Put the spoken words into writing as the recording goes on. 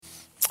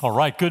All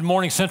right, good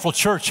morning, Central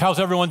Church. How's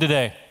everyone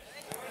today?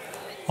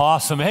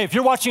 Awesome. Hey, if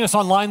you're watching us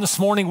online this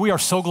morning, we are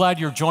so glad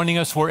you're joining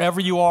us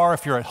wherever you are.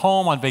 If you're at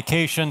home, on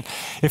vacation,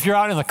 if you're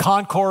out in the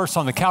concourse,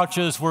 on the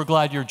couches, we're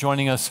glad you're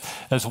joining us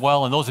as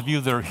well. And those of you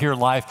that are here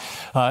live,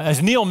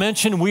 as Neil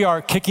mentioned, we are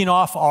kicking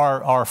off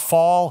our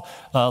fall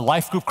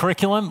life group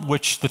curriculum,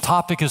 which the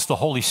topic is the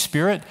Holy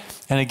Spirit.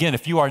 And again,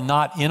 if you are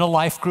not in a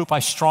life group, I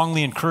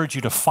strongly encourage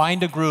you to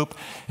find a group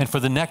and for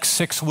the next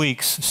 6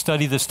 weeks,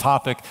 study this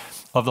topic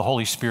of the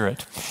Holy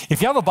Spirit.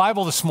 If you have a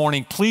Bible this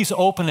morning, please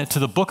open it to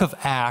the book of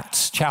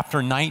Acts,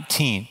 chapter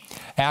 19.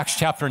 Acts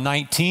chapter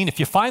 19. If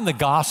you find the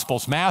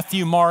Gospels,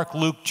 Matthew, Mark,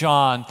 Luke,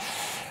 John,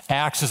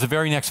 Acts is the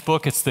very next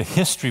book. It's the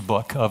history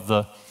book of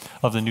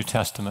the New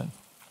Testament.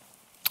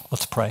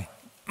 Let's pray.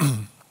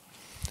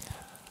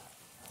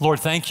 Lord,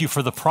 thank you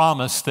for the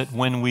promise that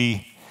when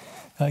we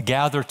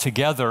gather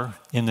together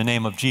in the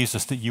name of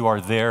Jesus, that you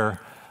are there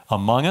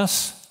among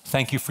us.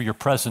 Thank you for your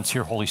presence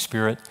here, Holy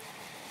Spirit.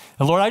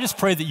 And Lord, I just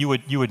pray that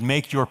you would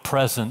make your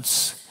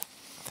presence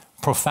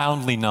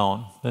profoundly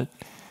known, that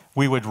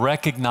we would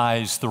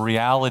recognize the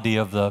reality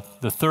of the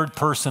third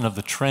person of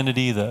the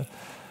Trinity, the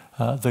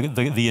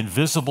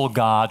invisible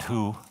God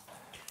who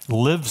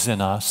lives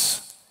in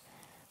us.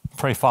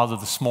 Pray, Father,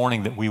 this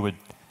morning that we would,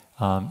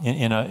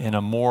 in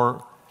a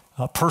more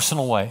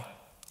personal way,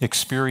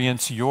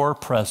 experience your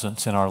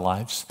presence in our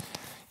lives.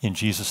 In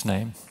Jesus'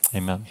 name,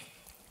 amen.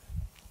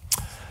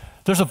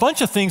 There's a bunch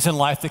of things in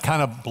life that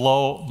kind of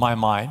blow my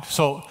mind.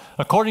 So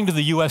according to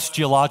the U.S.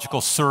 Geological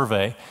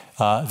Survey,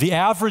 the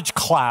average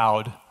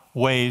cloud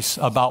weighs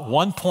about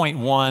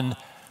 1.1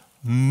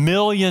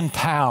 million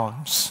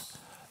pounds.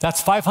 That's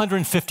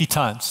 550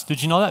 tons.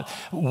 Did you know that?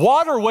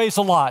 Water weighs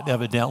a lot,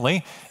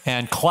 evidently,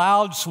 and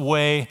clouds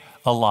weigh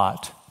a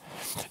lot.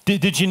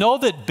 Did you know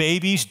that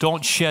babies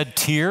don't shed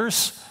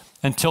tears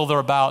until they're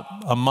about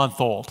a month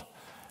old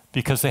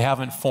because they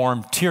haven't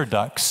formed tear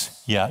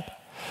ducts yet?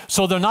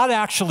 So they're not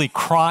actually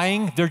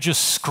crying, they're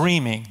just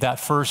screaming that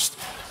first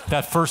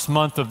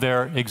month of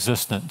their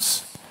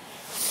existence.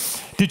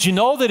 Did you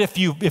know that if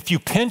you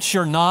pinch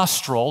your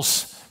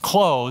nostrils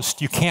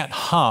closed, you can't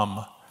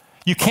hum?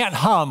 You can't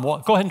hum. Well,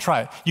 go ahead and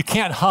try it. You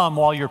can't hum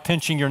while you're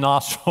pinching your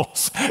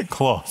nostrils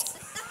closed.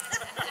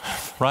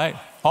 Right?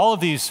 All of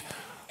these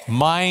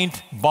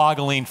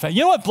mind-boggling facts.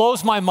 You know what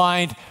blows my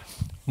mind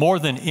more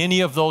than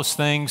any of those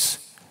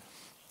things?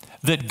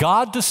 That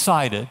God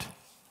decided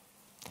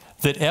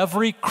that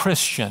every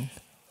Christian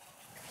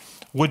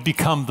would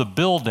become the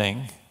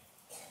building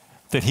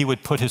that he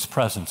would put his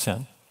presence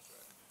in.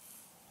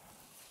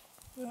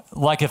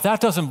 Like, if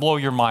that doesn't blow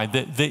your mind,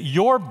 that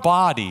your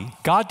body,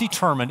 God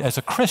determined as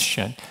a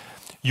Christian,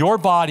 your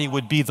body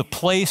would be the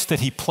place that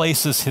he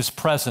places his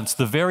presence,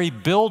 the very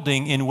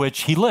building in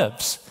which he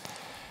lives.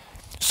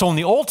 So in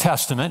the Old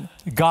Testament,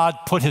 God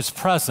put his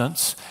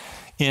presence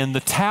in the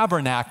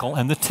tabernacle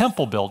and the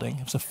temple building.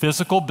 It was a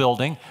physical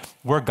building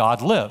where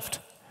God lived.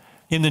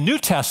 In the New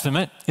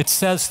Testament, it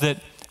says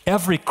that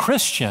every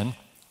Christian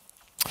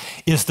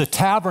is the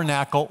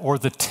tabernacle or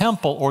the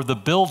temple or the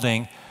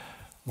building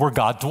where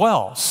God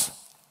dwells.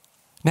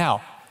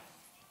 Now,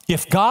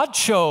 if God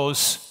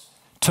chose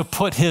to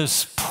put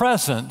his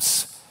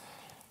presence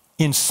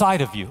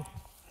inside of you,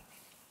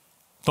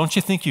 don't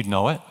you think you'd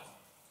know it?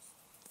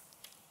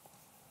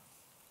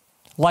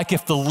 Like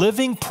if the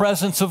living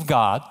presence of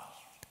God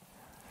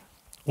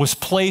was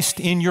placed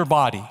in your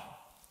body,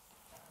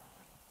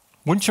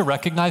 wouldn't you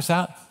recognize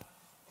that?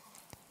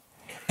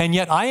 And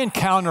yet I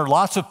encounter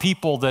lots of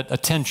people that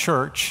attend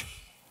church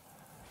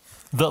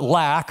that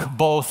lack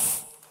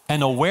both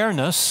an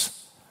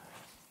awareness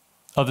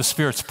of the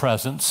Spirit's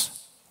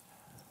presence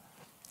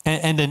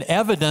and an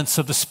evidence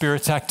of the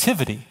Spirit's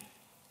activity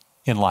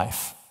in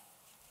life.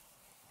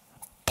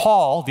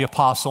 Paul, the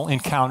apostle,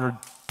 encountered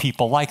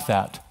people like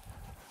that.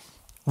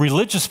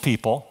 Religious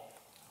people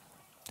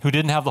who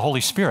didn't have the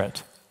Holy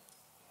Spirit.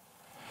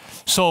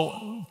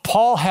 So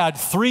Paul had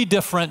 3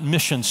 different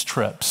missions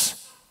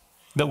trips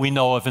that we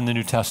know of in the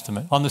New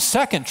Testament. On the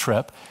second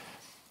trip,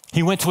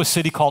 he went to a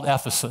city called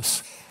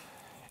Ephesus.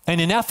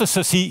 And in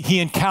Ephesus, he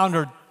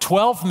encountered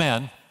 12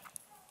 men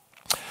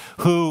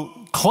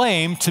who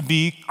claimed to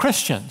be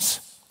Christians.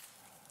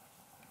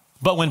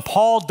 But when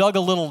Paul dug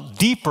a little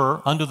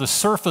deeper under the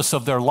surface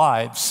of their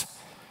lives,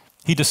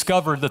 he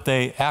discovered that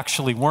they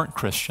actually weren't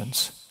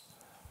Christians.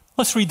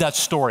 Let's read that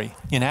story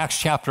in Acts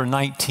chapter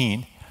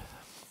 19.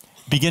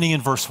 Beginning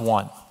in verse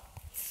 1.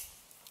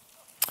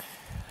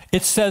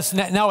 It says,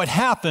 now it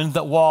happened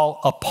that while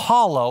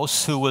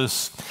Apollos, who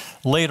was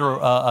later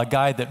a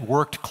guy that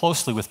worked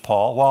closely with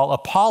Paul, while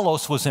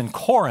Apollos was in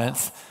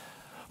Corinth,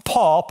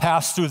 Paul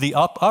passed through the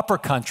upper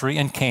country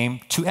and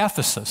came to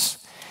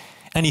Ephesus.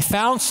 And he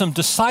found some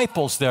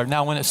disciples there.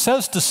 Now, when it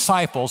says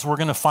disciples, we're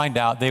going to find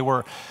out they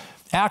were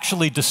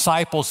actually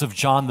disciples of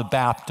John the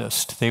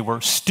Baptist. They were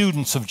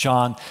students of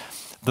John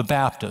the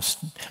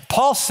Baptist.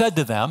 Paul said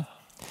to them,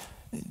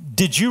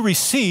 did you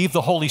receive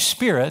the Holy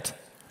Spirit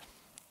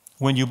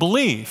when you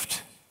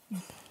believed?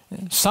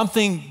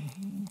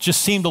 Something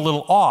just seemed a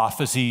little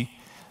off as he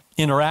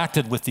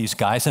interacted with these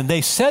guys, and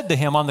they said to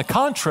him, on the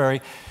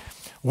contrary,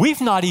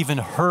 we've not even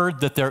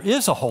heard that there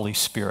is a Holy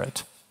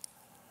Spirit.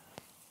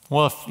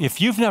 Well, if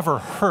you've never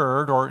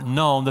heard or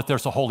known that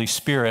there's a Holy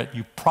Spirit,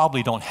 you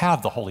probably don't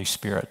have the Holy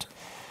Spirit.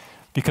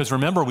 Because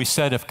remember, we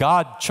said if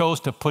God chose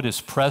to put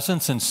his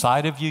presence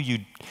inside of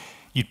you,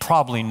 you'd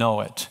probably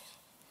know it.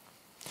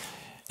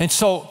 And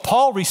so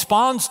Paul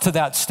responds to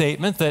that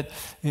statement that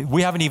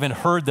we haven't even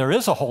heard there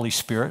is a Holy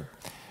Spirit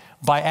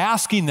by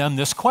asking them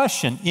this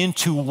question: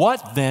 into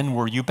what then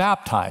were you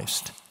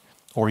baptized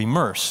or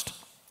immersed?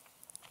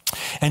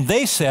 And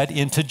they said,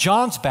 into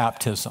John's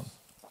baptism.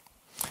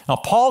 Now,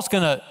 Paul's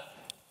going to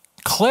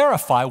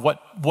clarify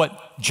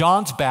what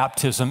John's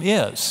baptism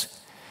is.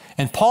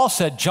 And Paul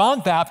said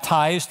John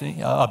baptized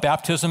a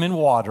baptism in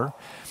water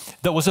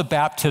that was a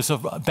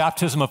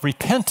baptism of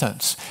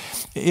repentance.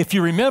 If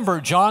you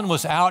remember, John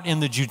was out in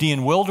the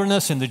Judean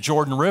wilderness in the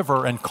Jordan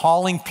River and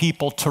calling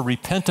people to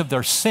repent of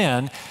their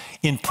sin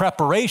in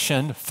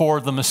preparation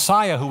for the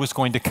Messiah who was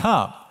going to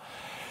come.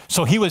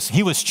 So he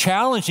was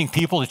challenging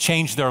people to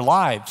change their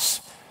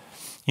lives.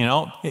 You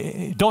know,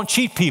 don't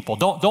cheat people.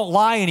 Don't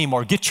lie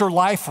anymore. Get your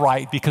life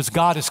right because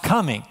God is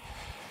coming.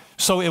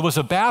 So it was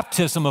a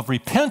baptism of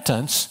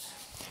repentance,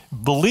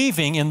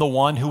 believing in the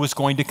one who was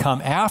going to come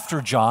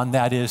after John,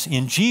 that is,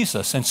 in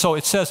Jesus. And so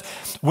it says,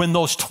 when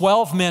those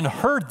 12 men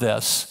heard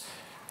this,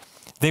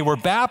 they were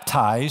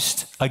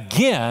baptized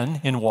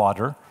again in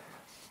water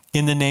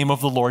in the name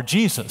of the Lord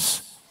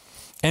Jesus.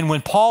 And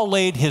when Paul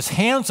laid his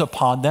hands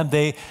upon them,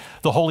 the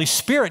Holy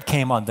Spirit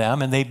came on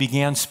them, and they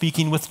began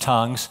speaking with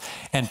tongues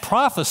and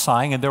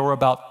prophesying, and there were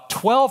about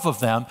 12 of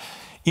them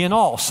in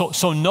all.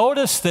 So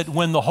notice that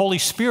when the Holy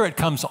Spirit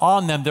comes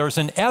on them, there's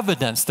an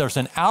evidence, there's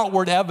an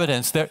outward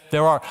evidence,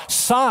 there are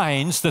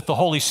signs that the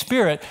Holy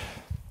Spirit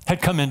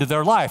had come into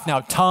their life.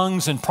 Now,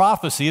 tongues and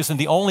prophecy isn't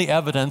the only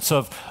evidence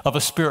of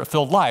a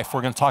Spirit-filled life.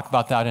 We're going to talk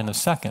about that in a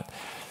second.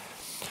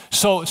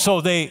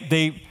 So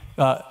they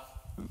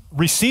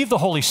received the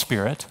Holy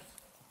Spirit.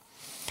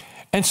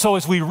 And so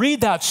as we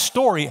read that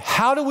story,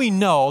 how do we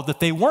know that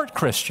they weren't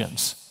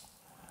Christians?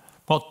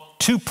 Well,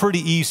 two pretty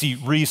easy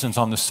reasons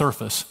on the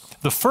surface.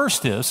 The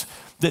first is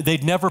that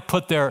they'd never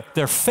put their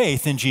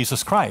faith in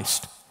Jesus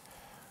Christ.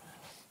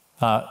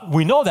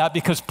 We know that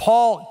because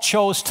Paul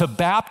chose to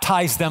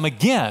baptize them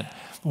again.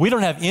 We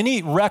don't have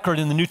any record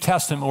in the New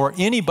Testament where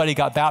anybody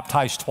got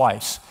baptized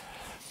twice.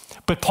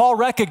 But Paul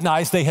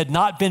recognized they had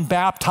not been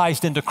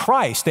baptized into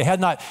Christ. They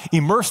had not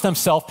immersed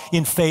themselves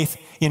in faith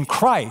in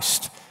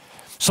Christ.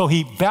 So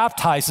he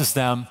baptizes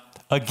them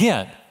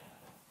again.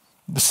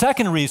 The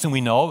second reason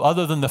we know,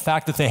 other than the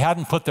fact that they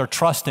hadn't put their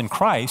trust in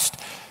Christ,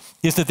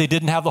 is that they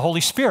didn't have the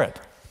Holy Spirit.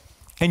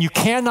 And you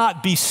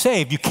cannot be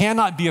saved, you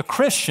cannot be a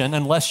Christian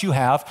unless you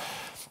have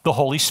the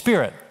Holy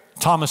Spirit.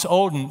 Thomas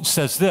Oden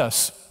says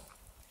this: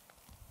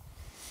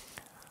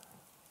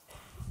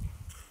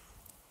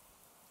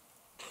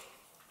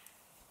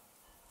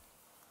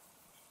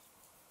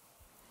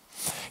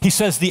 he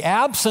says, the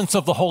absence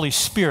of the Holy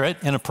Spirit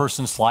in a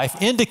person's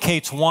life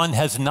indicates one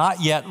has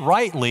not yet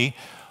rightly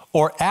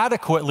or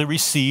adequately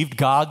received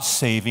God's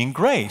saving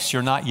grace.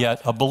 You're not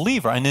yet a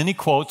believer. And then he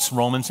quotes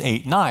Romans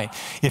 8:9.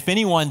 If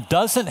anyone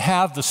doesn't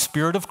have the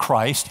Spirit of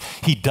Christ,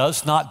 he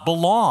does not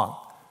belong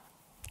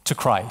to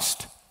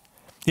Christ.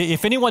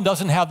 If anyone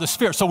doesn't have the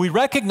Spirit. So we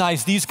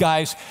recognize these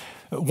guys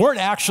weren't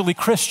actually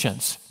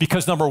Christians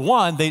because, number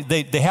one,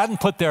 they hadn't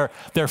put their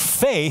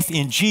faith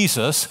in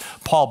Jesus.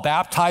 Paul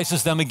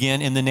baptizes them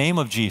again in the name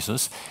of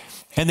Jesus,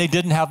 and they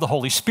didn't have the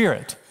Holy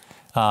Spirit.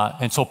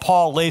 And so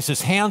Paul lays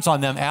his hands on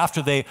them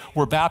after they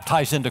were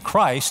baptized into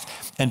Christ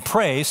and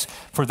prays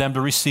for them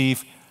to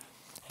receive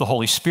the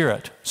Holy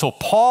Spirit. So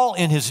Paul,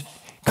 in his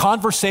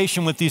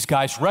conversation with these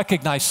guys,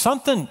 recognized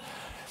something.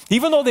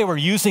 Even though they were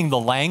using the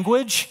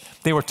language,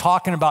 they were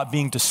talking about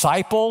being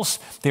disciples,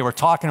 they were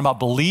talking about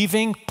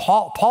believing,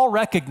 Paul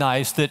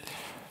recognized that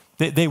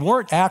they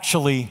weren't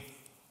actually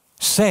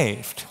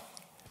saved.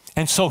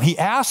 And so he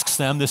asks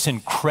them this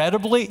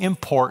incredibly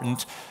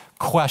important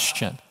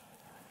question.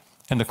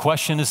 And the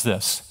question is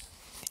this: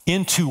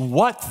 into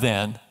what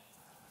then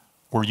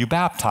were you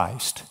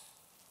baptized?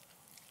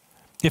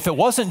 If it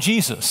wasn't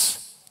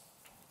Jesus,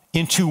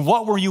 into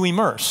what were you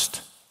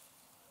immersed?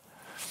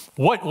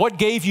 What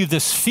gave you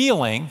this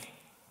feeling,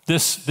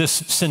 this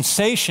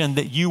sensation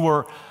that you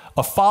were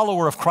a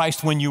follower of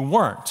Christ when you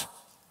weren't?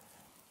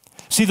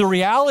 See, the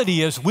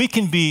reality is we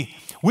can be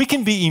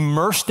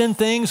immersed in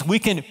things, we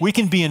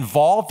can be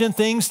involved in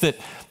things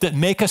that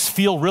make us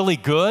feel really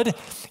good.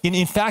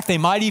 In fact, they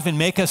might even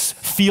make us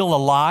feel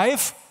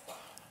alive,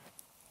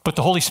 but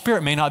the Holy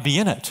Spirit may not be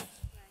in it.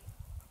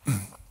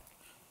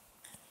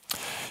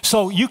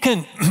 So you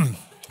can,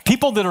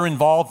 people that are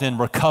involved in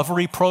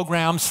recovery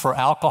programs for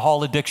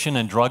alcohol addiction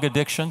and drug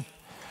addiction,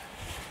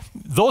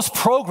 those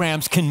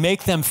programs can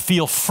make them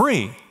feel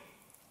free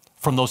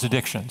from those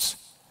addictions.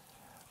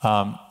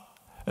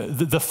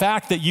 The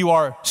fact that you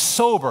are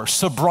sober,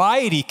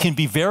 sobriety can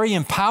be very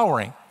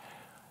empowering,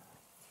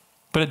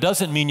 but it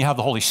doesn't mean you have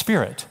the Holy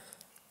Spirit.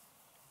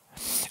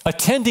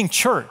 Attending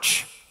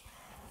church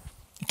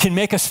can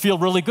make us feel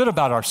really good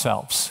about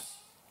ourselves,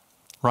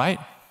 right?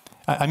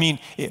 I mean,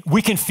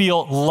 we can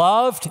feel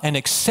loved and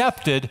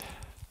accepted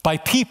by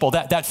people.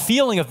 That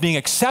feeling of being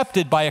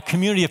accepted by a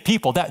community of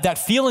people, that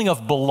feeling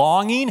of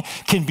belonging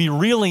can be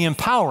really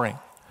empowering.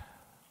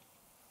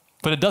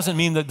 But it doesn't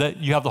mean that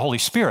you have the Holy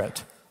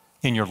Spirit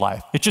in your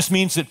life. It just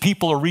means that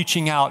people are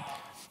reaching out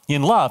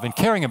in love and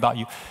caring about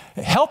you.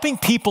 Helping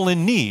people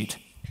in need,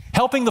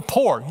 helping the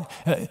poor,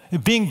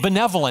 being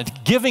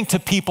benevolent, giving to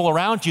people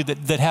around you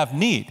that have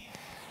need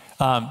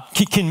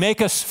can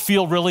make us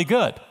feel really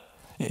good.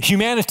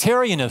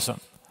 Humanitarianism,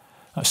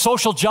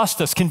 social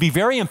justice can be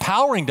very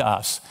empowering to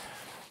us,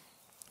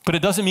 but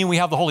it doesn't mean we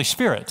have the Holy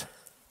Spirit.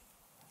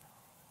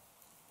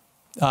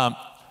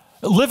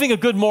 Living a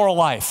good moral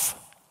life,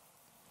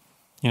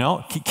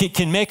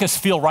 can make us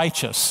feel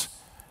righteous.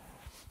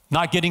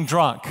 Not getting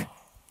drunk,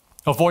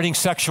 avoiding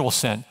sexual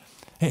sin.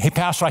 Hey,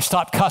 Pastor, I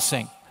stopped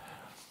cussing.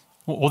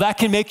 Well, that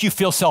can make you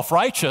feel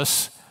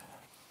self-righteous.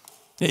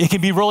 It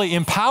can be really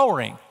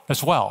empowering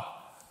as well.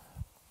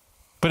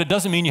 But it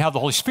doesn't mean you have the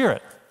Holy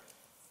Spirit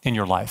in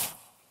your life.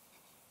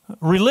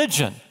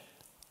 Religion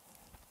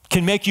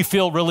can make you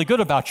feel really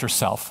good about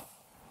yourself.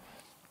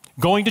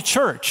 Going to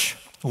church,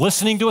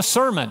 listening to a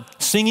sermon,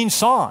 singing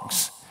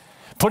songs,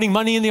 putting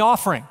money in the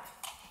offering,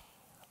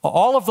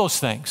 all of those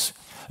things.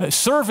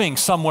 Serving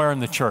somewhere in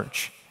the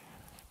church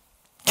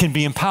can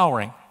be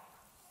empowering,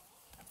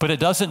 but it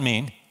doesn't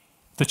mean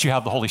that you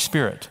have the Holy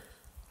Spirit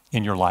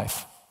in your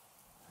life.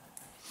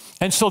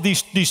 And so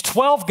these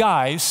 12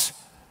 guys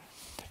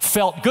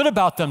felt good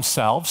about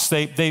themselves.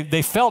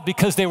 They felt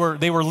because they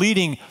were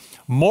leading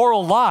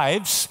moral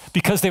lives,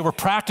 because they were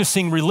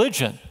practicing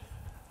religion,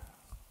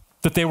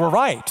 that they were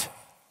right.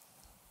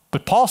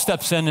 But Paul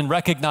steps in and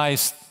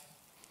recognized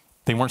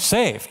they weren't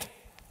saved.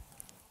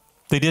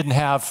 They didn't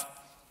have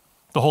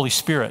the Holy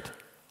Spirit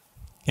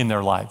in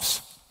their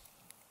lives.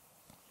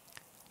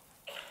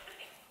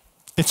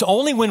 It's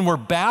only when we're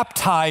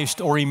baptized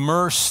or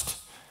immersed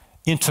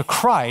into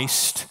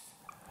Christ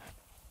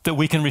that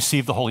we can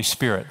receive the Holy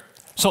Spirit.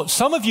 So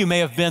some of you may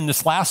have been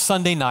this last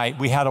Sunday night.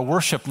 We had a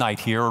worship night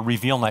here, a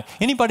reveal night.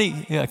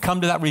 Anybody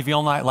come to that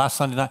reveal night last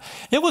Sunday night?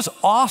 It was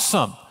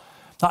awesome.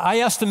 I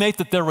estimate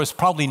that there was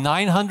probably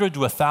 900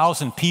 to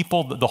 1,000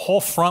 people. The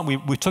whole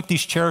front, we took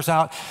these chairs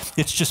out.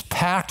 It's just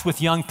packed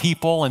with young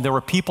people, and there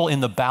were people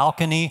in the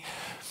balcony.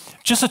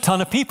 Just a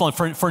ton of people.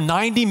 And for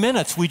 90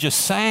 minutes, we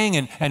just sang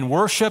and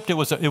worshiped. It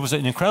was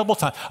an incredible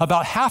time.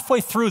 About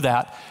halfway through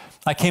that,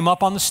 I came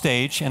up on the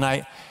stage, and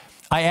I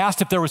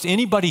asked if there was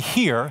anybody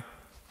here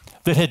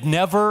that had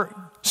never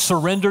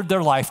surrendered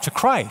their life to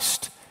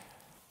Christ.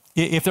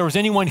 If there was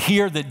anyone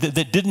here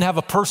that didn't have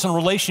a personal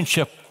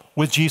relationship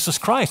with Jesus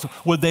Christ,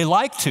 would they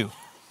like to?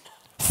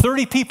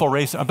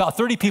 About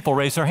 30 people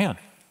raised their hand.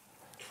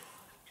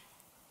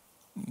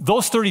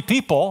 Those 30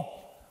 people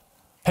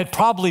had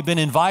probably been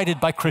invited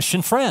by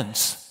Christian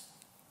friends.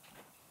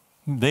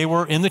 They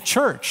were in the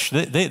church.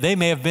 They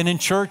may have been in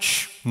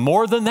church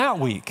more than that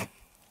week.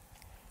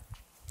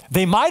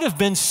 They might have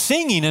been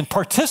singing and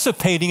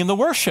participating in the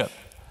worship,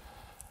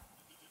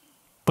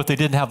 but they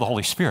didn't have the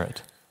Holy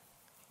Spirit.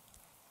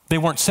 They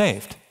weren't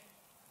saved.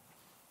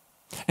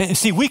 And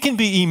see, we can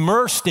be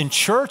immersed in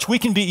church, we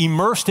can be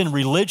immersed in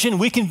religion,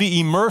 we can be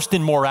immersed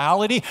in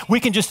morality,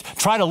 we can just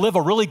try to live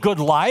a really good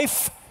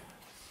life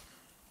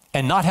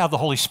and not have the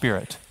Holy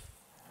Spirit.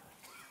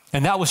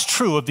 And that was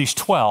true of these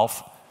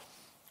 12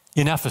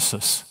 in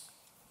Ephesus.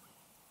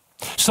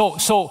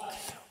 So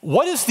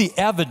what is the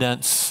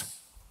evidence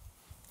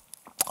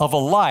of a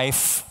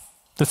life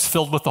that's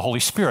filled with the Holy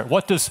Spirit?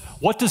 What does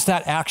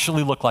that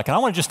actually look like? And I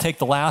want to just take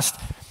the last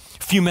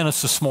few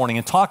minutes this morning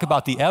and talk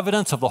about the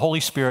evidence of the Holy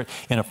Spirit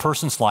in a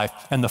person's life.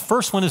 And the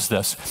first one is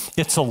this: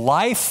 it's a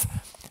life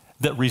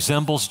that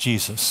resembles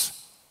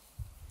Jesus.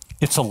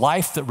 It's a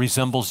life that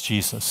resembles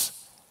Jesus.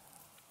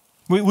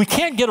 We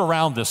can't get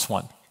around this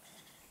one.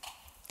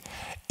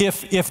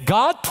 If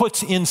God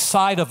puts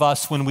inside of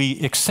us, when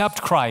we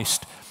accept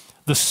Christ,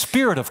 the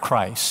Spirit of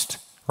Christ,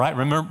 right?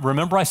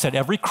 Remember I said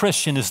every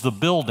Christian is the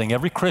building,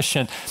 every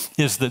Christian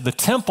is the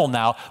temple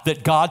now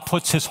that God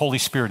puts His Holy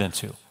Spirit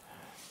into.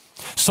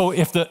 So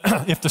if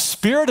the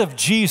Spirit of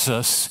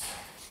Jesus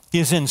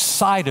is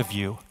inside of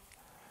you,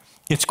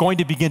 it's going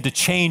to begin to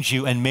change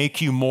you and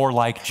make you more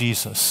like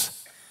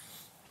Jesus.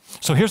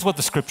 So here's what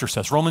the scripture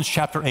says, Romans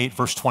chapter 8,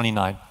 verse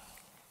 29.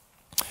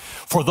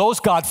 For those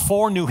God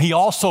foreknew, He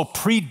also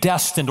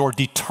predestined or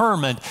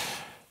determined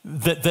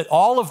that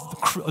all of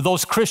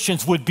those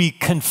Christians would be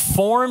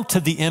conformed to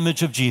the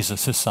image of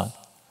Jesus, His Son.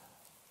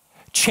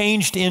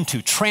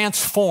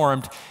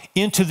 Transformed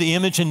into the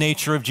image and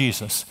nature of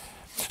Jesus.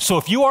 So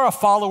if you are a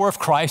follower of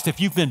Christ, if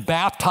you've been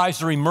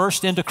baptized or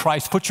immersed into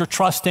Christ, put your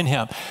trust in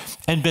Him,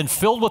 and been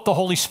filled with the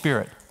Holy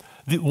Spirit,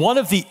 one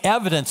of the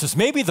evidences,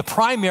 maybe the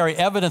primary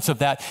evidence of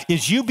that,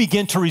 is you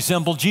begin to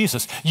resemble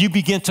Jesus. You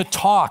begin to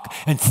talk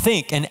and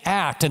think and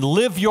act and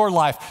live your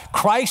life.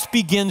 Christ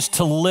begins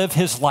to live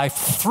His life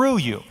through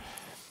you,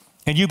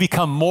 and you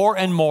become more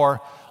and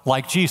more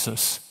like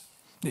Jesus.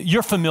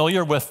 You're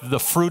familiar with the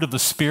fruit of the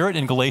Spirit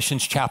in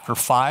Galatians chapter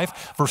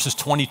 5, verses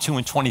 22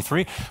 and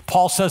 23.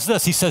 Paul says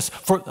this, he says,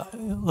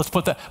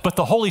 but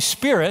the Holy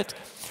Spirit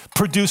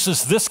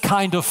produces this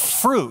kind of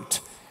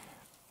fruit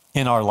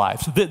in our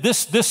lives,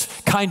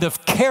 this kind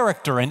of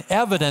character and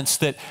evidence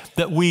that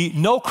we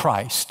know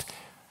Christ.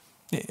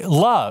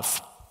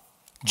 Love,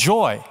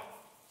 joy,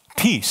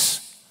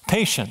 peace,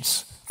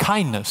 patience,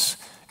 kindness,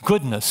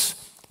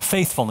 goodness,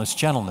 faithfulness,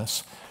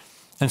 gentleness,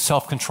 and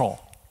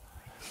self-control.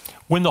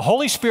 When the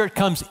Holy Spirit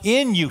comes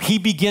in you, he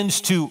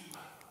begins to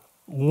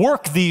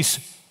work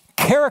these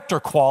character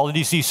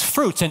qualities, these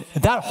fruits, and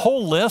that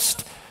whole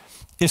list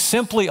is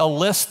simply a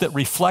list that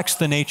reflects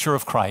the nature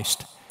of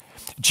Christ.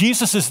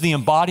 Jesus is the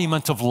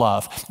embodiment of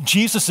love.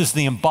 Jesus is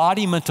the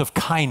embodiment of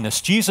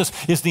kindness. Jesus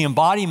is the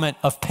embodiment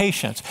of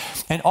patience.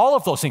 And all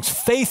of those things,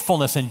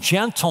 faithfulness and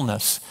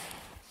gentleness,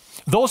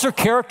 those are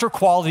character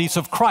qualities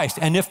of Christ.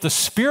 And if the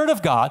Spirit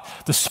of God,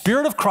 the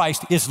Spirit of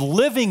Christ is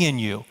living in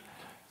you,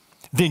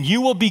 then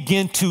you will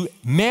begin to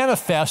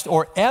manifest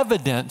or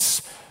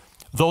evidence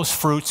those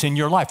fruits in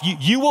your life.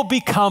 You will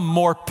become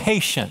more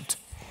patient.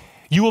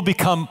 You will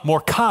become more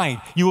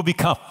kind. You will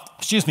become,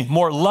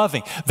 more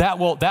loving. That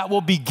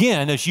will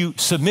begin as you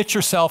submit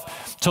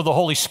yourself to the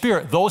Holy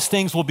Spirit. Those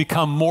things will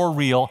become more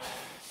real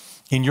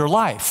in your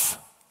life.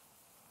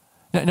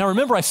 Now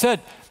remember I said,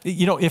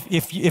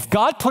 if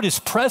God put his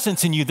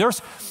presence in you,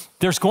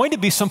 there's going to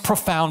be some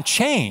profound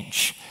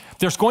change.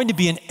 There's going to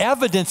be an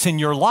evidence in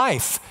your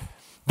life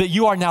that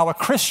you are now a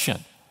Christian.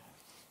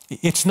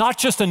 It's not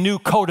just a new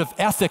code of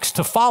ethics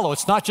to follow.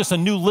 It's not just a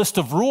new list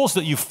of rules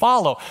that you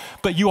follow,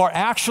 but you are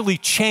actually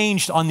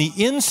changed on the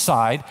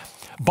inside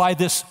by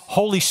this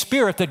Holy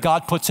Spirit that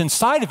God puts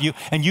inside of you,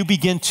 and you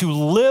begin to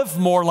live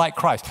more like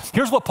Christ.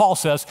 Here's what Paul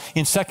says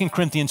in 2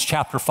 Corinthians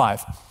chapter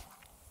 5.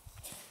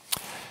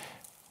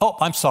 Oh,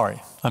 I'm sorry.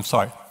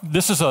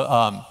 This is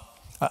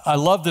I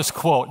love this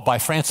quote by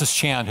Francis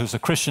Chan, who's a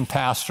Christian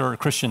pastor, a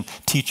Christian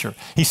teacher.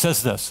 He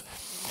says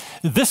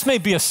this may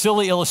be a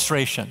silly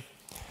illustration,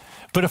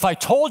 but if I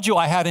told you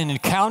I had an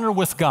encounter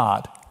with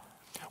God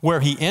where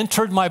he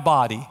entered my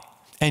body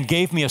and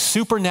gave me a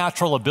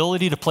supernatural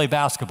ability to play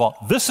basketball,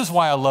 this is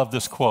why I love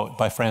this quote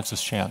by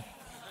Francis Chan,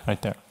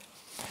 right there.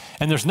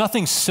 And there's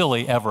nothing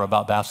silly ever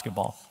about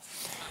basketball.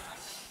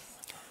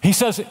 He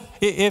says,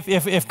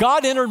 if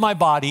God entered my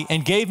body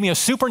and gave me a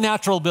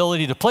supernatural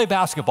ability to play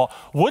basketball,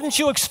 wouldn't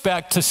you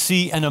expect to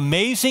see an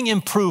amazing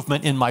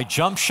improvement in my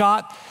jump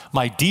shot,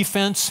 my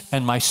defense,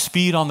 and my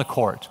speed on the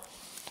court?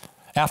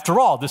 After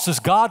all, this is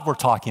God we're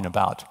talking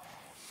about.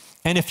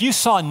 And if you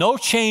saw no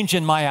change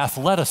in my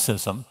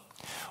athleticism,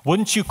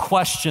 wouldn't you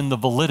question the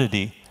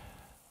validity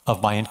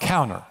of my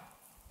encounter?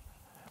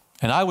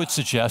 And I would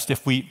suggest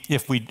if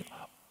we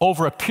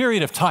over a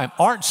period of time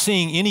aren't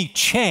seeing any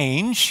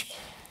change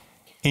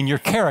in your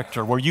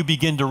character, where you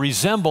begin to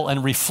resemble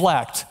and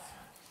reflect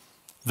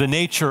the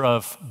nature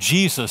of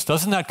Jesus,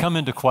 doesn't that come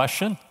into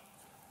question?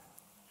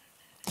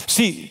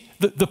 See,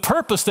 the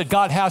purpose that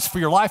God has for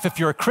your life, if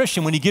you're a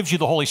Christian, when he gives you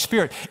the Holy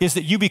Spirit, is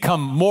that you become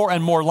more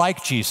and more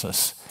like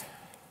Jesus.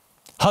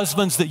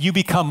 Husbands, that you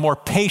become more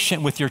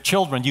patient with your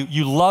children.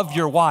 You love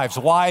your wives.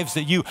 Wives,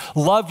 that you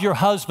love your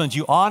husbands.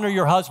 You honor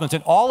your husbands.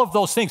 And all of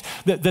those things,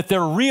 that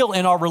they're real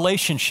in our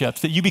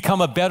relationships. That you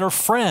become a better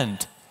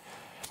friend.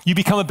 You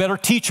become a better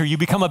teacher. You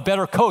become a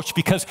better coach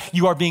because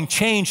you are being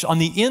changed on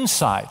the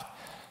inside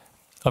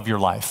of your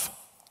life.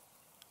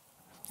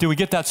 Do we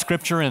get that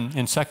scripture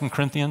in 2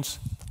 Corinthians?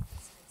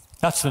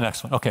 That's the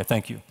next one. Okay,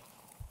 thank you.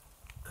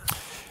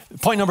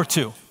 Point number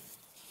 2.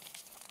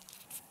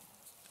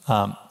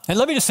 And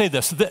let me just say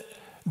this.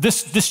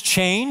 This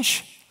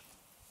change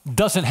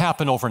doesn't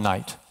happen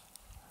overnight,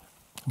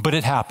 but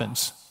it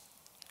happens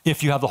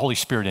if you have the Holy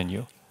Spirit in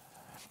you.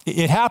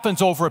 It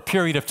happens over a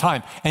period of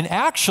time. And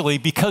actually,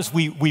 because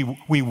we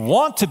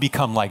want to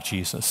become like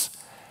Jesus,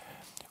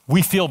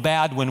 we feel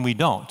bad when we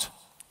don't.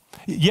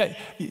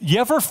 You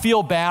ever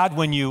feel bad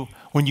when you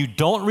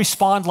don't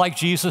respond like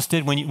Jesus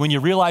did, when you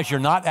realize you're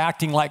not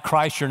acting like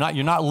Christ, you're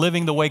not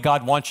living the way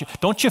God wants you?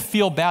 Don't you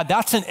feel bad?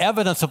 That's an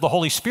evidence of the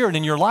Holy Spirit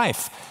in your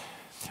life.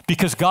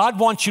 Because God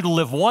wants you to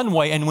live one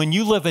way, and when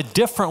you live a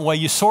different way,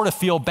 you sort of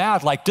feel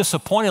bad, like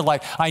disappointed,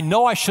 like, I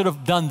know I should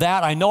have done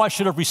that, I know I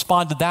should have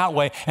responded that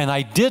way, and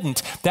I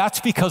didn't. That's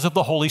because of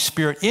the Holy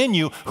Spirit in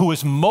you, who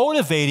is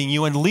motivating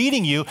you and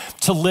leading you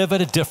to live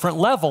at a different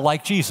level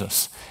like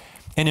Jesus,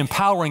 and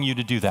empowering you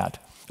to do that.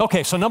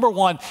 Okay, so number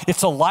 1,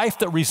 it's a life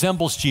that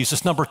resembles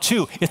Jesus. Number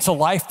 2, it's a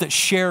life that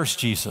shares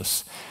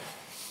Jesus.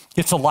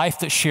 It's a life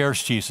that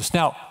shares Jesus.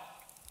 Now,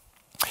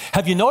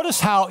 have you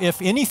noticed how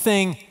if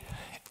anything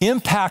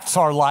impacts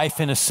our life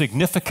in a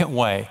significant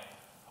way,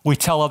 we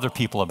tell other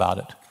people about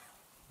it?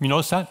 You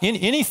notice that?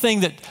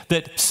 Anything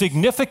that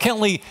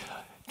significantly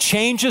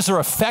changes or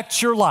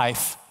affects your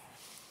life,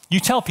 you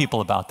tell people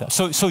about that.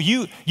 So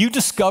you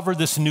discover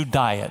this new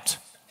diet,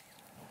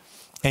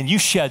 and you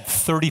shed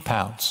 30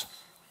 pounds,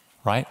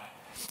 right?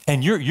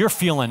 And you're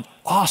feeling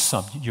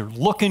awesome. You're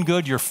looking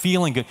good. You're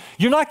feeling good.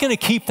 You're not going to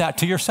keep that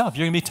to yourself.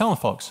 You're going to be telling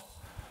folks,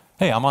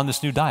 hey, I'm on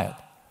this new diet.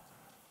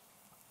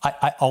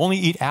 I only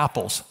eat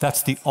apples.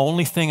 That's the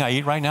only thing I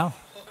eat right now.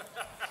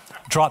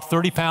 Dropped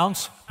 30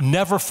 pounds.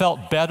 Never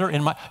felt better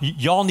in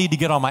y'all need to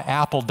get on my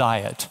apple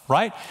diet,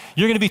 right?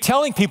 You're going to be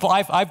telling people,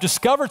 I've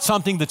discovered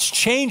something that's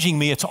changing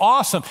me. It's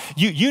awesome.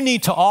 You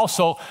need to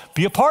also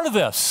be a part of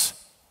this.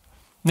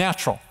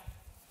 Natural.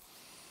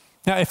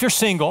 Now, if you're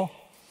single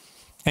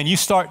and you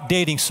start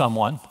dating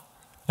someone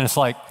and it's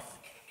like,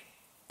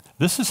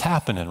 this is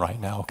happening right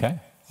now, okay?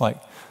 Like,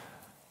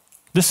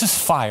 this is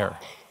fire.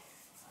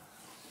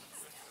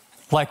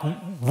 Like,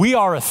 we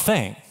are a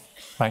thing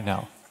right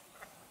now.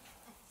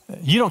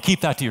 You don't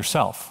keep that to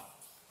yourself.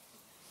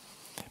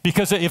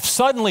 Because if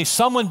suddenly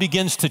someone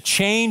begins to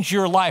change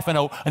your life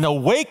and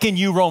awaken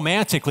you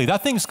romantically,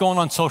 that thing's going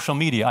on social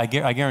media, I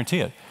guarantee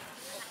it.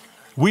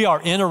 We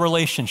are in a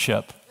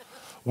relationship.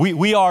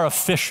 We are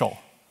official,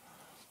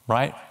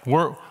 right?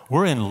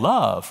 We're in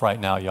love right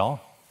now, y'all,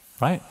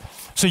 right?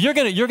 So you're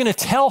gonna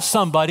tell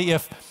somebody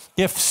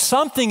if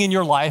something in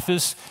your life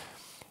is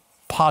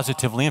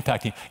positively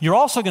impacting. You're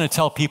also gonna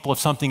tell people if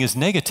something is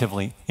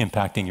negatively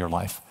impacting your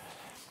life.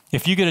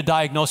 If you get a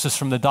diagnosis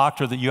from the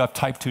doctor that you have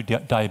type 2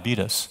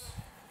 diabetes,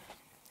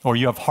 or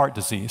you have heart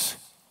disease,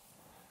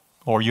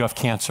 or you have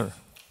cancer,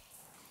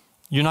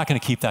 you're not going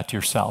to keep that to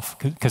yourself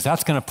because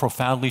that's going to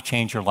profoundly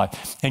change your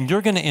life. And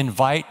you're going to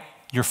invite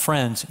your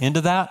friends into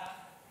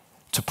that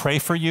to pray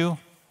for you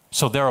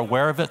so they're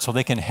aware of it, so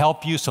they can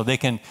help you, so they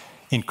can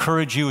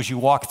encourage you as you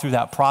walk through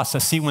that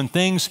process. See, when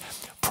things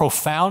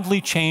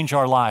profoundly change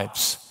our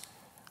lives,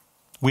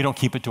 we don't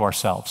keep it to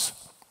ourselves.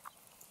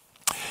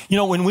 You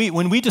know, when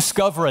we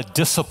discover a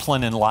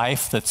discipline in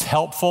life that's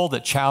helpful,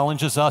 that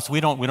challenges us, we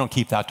don't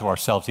keep that to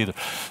ourselves either.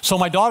 So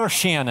my daughter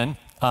Shannon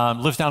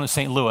lives down in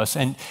St. Louis,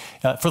 and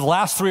for the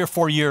last 3 or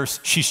 4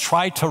 years, she's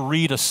tried to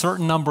read a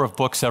certain number of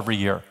books every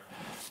year.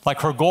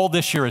 Like her goal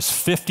this year is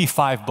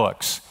 55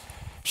 books.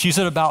 She's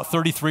at about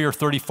 33 or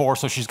 34,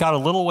 so she's got a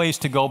little ways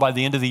to go by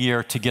the end of the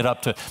year to get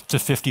up to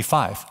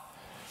 55.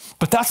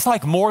 But that's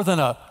like more than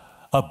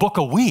a book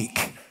a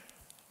week.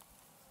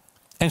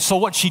 And so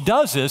what she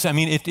does is,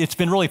 it's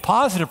been really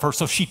positive for her,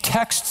 so she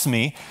texts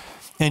me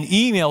and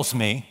emails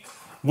me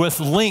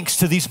with links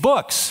to these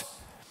books.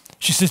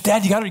 She says,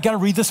 Dad, you gotta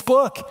read this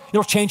book.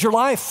 It'll change your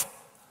life.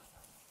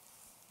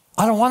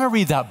 I don't want to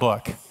read that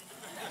book.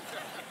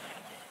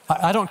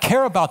 I don't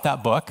care about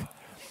that book.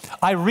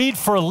 I read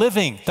for a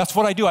living. That's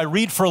what I do. I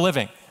read for a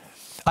living.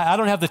 I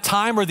don't have the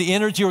time or the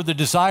energy or the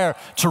desire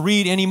to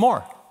read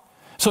anymore.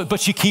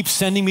 But she keeps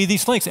sending me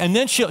these links. And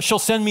then she'll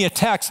send me a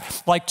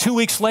text like 2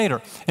 weeks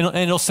later, and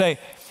it'll say,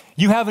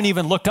 you haven't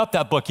even looked up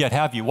that book yet,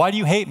 have you? Why do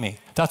you hate me?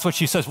 That's what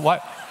she says.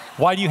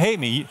 Why do you hate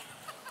me?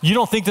 You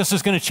don't think this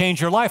is going to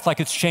change your life like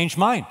it's changed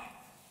mine.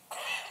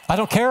 I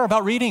don't care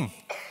about reading.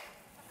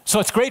 So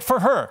it's great for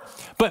her.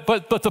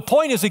 But the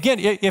point is, again,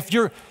 if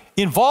you're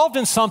involved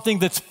in something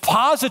that's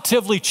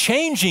positively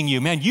changing you,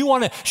 man, you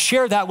want to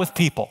share that with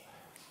people.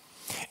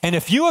 And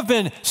if you have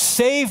been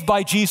saved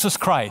by Jesus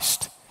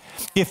Christ,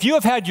 if you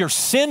have had your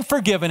sin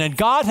forgiven and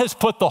God has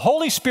put the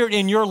Holy Spirit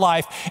in your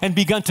life and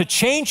begun to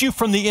change you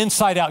from the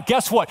inside out,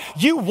 guess what?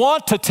 You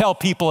want to tell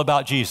people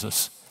about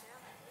Jesus.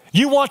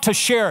 You want to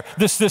share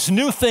this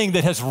new thing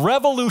that has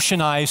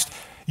revolutionized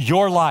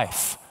your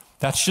life.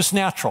 That's just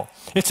natural.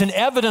 It's an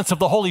evidence of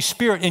the Holy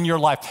Spirit in your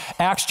life.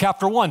 Acts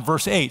chapter 1,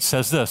 verse 8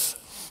 says this,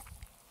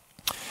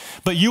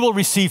 but you will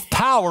receive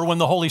power when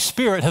the Holy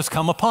Spirit has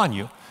come upon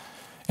you.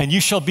 And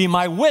you shall be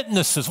my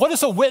witnesses. What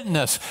is a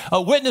witness?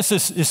 A witness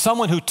is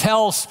someone who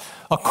tells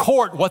a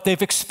court what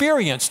they've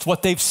experienced,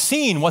 what they've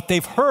seen, what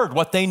they've heard,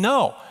 what they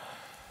know.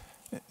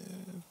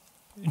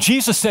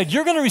 Jesus said,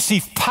 you're going to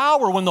receive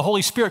power when the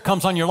Holy Spirit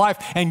comes on your life,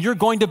 and you're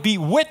going to be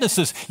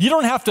witnesses. You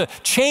don't have to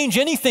change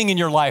anything in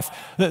your life.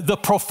 The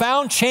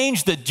profound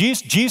change that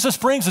Jesus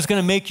brings is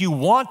going to make you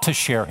want to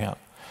share him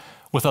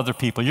with other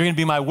people. You're going to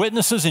be my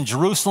witnesses in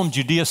Jerusalem,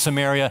 Judea,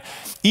 Samaria,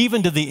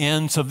 even to the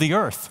ends of the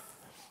earth.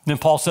 And then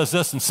Paul says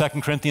this in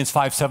 2 Corinthians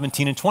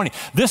 5:17 and 20.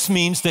 This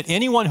means that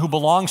anyone who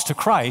belongs to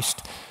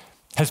Christ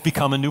has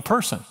become a new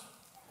person.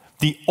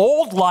 The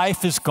old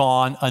life is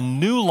gone, a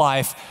new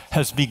life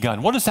has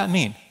begun. What does that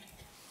mean?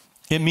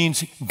 It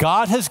means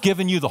God has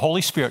given you the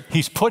Holy Spirit.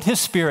 He's put his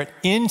Spirit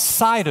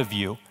inside of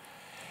you,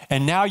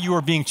 and now you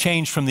are being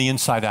changed from the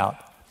inside out.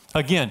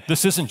 Again,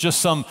 this isn't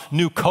just some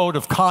new code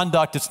of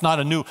conduct. It's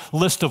not a new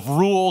list of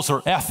rules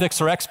or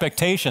ethics or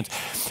expectations.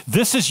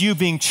 This is you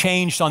being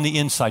changed on the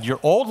inside. Your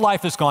old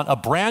life is gone. A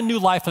brand new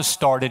life has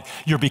started.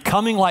 You're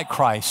becoming like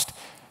Christ,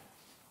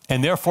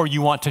 and therefore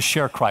you want to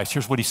share Christ.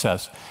 Here's what he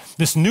says.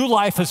 This new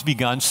life has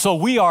begun, so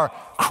we are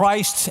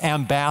Christ's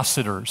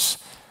ambassadors.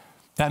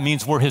 That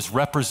means we're his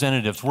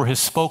representatives. We're his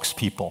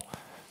spokespeople.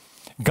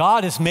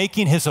 God is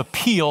making his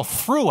appeal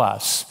through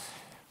us.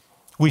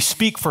 We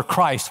speak for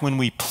Christ when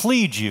we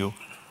plead you,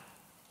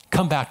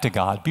 come back to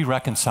God, be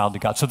reconciled to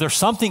God. So there's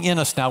something in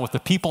us now with the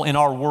people in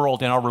our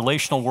world, in our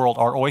relational world,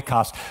 our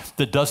oikos,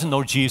 that doesn't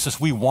know Jesus.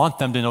 We want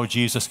them to know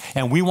Jesus,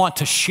 and we want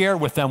to share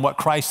with them what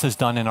Christ has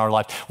done in our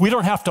life. We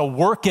don't have to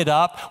work it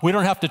up. We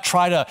don't have to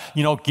try to,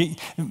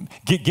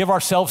 give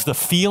ourselves the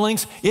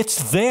feelings.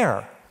 It's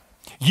there.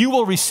 You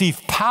will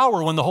receive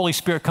power when the Holy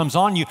Spirit comes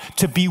on you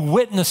to be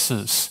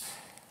witnesses,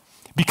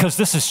 because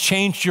this has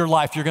changed your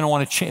life. You're going to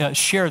want to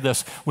share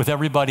this with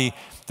everybody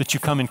that you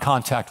come in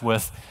contact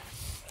with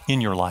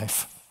in your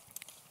life.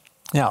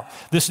 Now,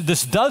 this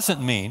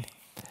doesn't mean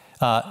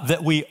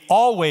that we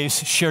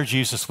always share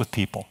Jesus with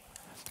people.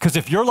 Because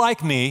if you're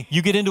like me,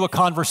 you get into a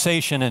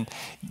conversation and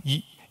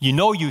you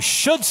know you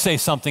should say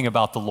something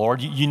about the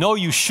Lord. You know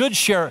you should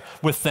share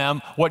with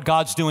them what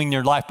God's doing in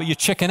your life, but you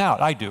chicken out.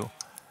 I do.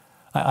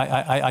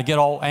 I get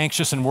all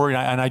anxious and worried,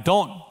 and I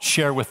don't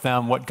share with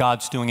them what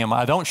God's doing in my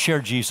life. I don't share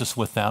Jesus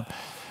with them.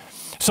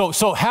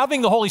 So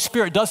having the Holy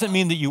Spirit doesn't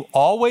mean that you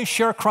always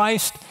share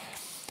Christ,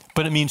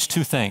 but it means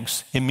two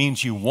things. It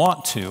means you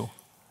want to,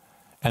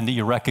 and that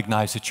you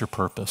recognize it's your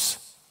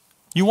purpose.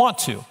 You want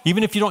to,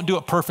 even if you don't do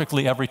it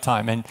perfectly every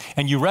time,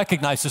 and you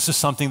recognize this is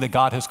something that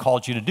God has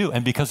called you to do,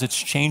 and because it's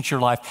changed your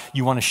life,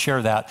 you want to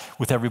share that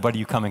with everybody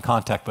you come in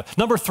contact with.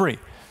 Number three,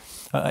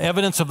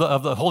 evidence of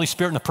the Holy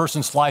Spirit in a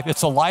person's life,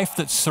 it's a life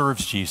that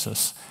serves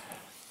Jesus.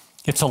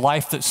 It's a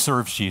life that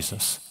serves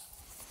Jesus.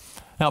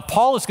 Now,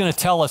 Paul is going to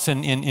tell us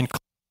in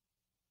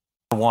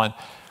 1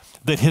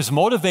 that his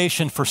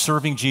motivation for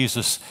serving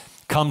Jesus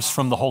comes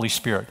from the Holy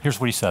Spirit.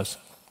 Here's what he says.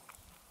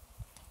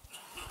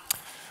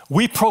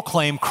 We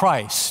proclaim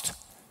Christ,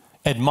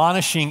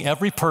 admonishing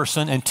every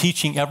person and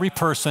teaching every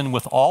person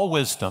with all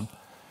wisdom,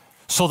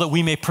 so that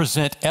we may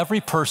present every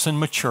person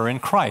mature in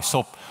Christ.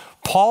 So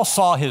Paul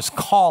saw his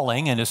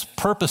calling and his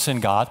purpose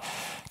in God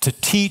to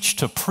teach,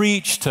 to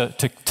preach,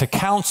 to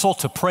counsel,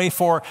 to pray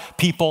for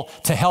people,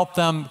 to help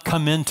them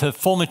come into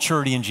full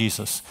maturity in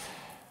Jesus.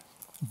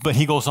 But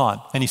he goes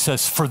on and he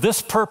says, for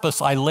this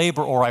purpose I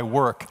labor or I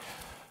work,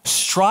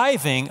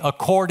 striving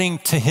according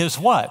to his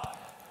what?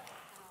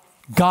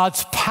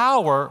 God's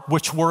power,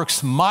 which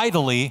works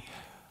mightily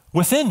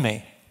within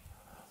me.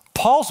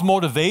 Paul's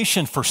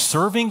motivation for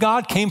serving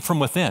God came from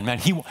within. Man,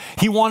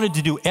 he wanted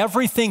to do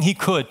everything he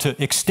could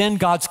to extend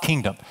God's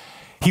kingdom.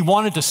 He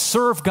wanted to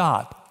serve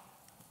God.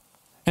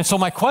 And so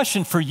my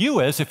question for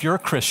you is, if you're a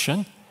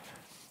Christian,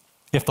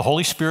 if the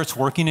Holy Spirit's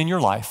working in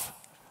your life,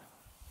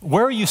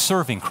 where are you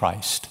serving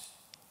Christ?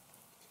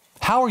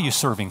 How are you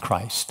serving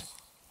Christ?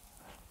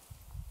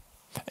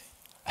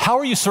 How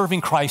are you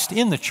serving Christ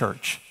in the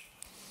church?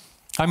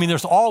 I mean,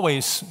 there's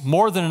always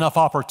more than enough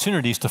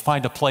opportunities to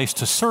find a place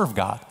to serve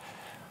God.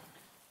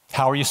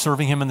 How are you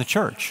serving him in the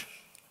church?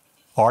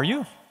 Are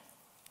you?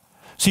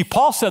 See,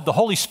 Paul said the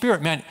Holy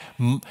Spirit, man,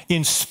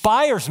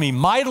 inspires me,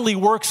 mightily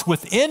works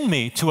within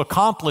me to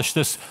accomplish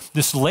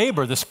this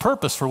labor, this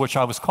purpose for which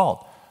I was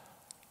called.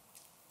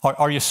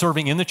 Are you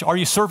serving in the church? Are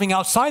you serving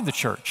outside the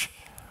church?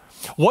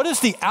 What is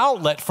the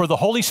outlet for the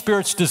Holy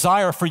Spirit's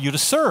desire for you to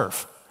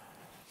serve?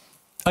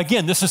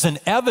 Again, this is an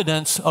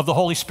evidence of the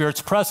Holy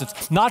Spirit's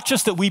presence. Not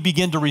just that we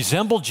begin to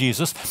resemble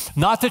Jesus,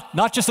 not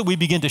just that we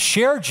begin to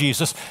share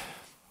Jesus,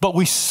 but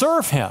we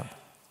serve him.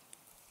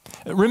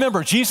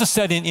 Remember, Jesus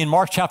said in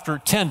Mark chapter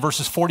 10,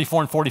 verses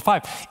 44 and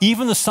 45,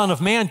 even the Son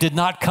of Man did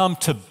not come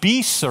to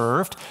be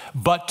served,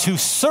 but to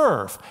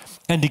serve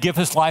and to give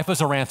his life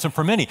as a ransom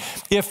for many.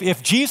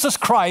 If Jesus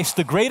Christ,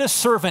 the greatest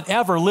servant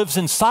ever, lives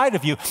inside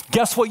of you,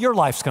 guess what your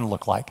life's going to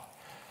look like?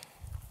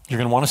 You're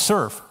going to want to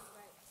serve.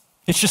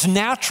 It's just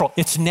natural.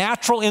 It's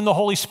natural in the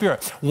Holy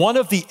Spirit. One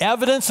of the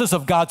evidences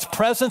of God's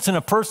presence in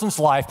a person's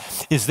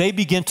life is they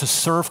begin to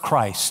serve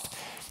Christ.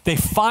 They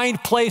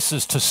find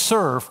places to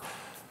serve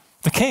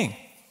the King.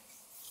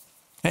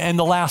 And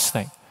the last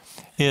thing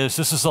is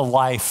this is a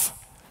life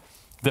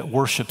that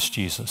worships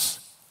Jesus.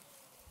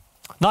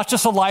 Not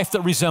just a life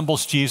that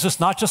resembles Jesus,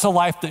 not just a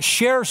life that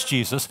shares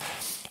Jesus,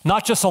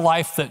 not just a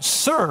life that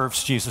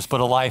serves Jesus, but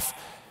a life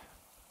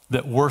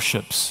that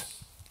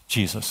worships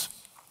Jesus.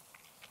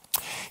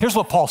 Here's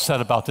what Paul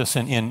said about this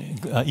in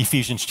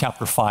Ephesians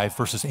chapter 5,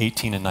 verses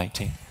 18 and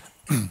 19.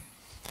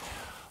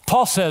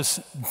 Paul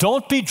says,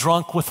 don't be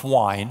drunk with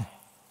wine,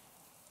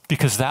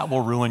 because that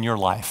will ruin your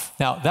life.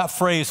 Now, that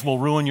phrase, will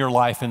ruin your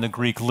life, in the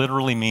Greek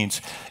literally means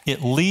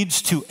it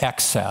leads to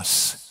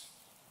excess.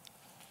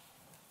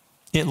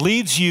 It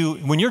leads you,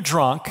 when you're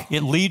drunk,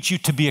 it leads you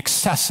to be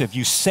excessive.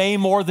 You say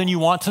more than you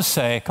want to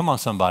say. Come on,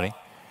 somebody.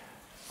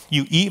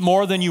 You eat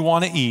more than you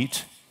want to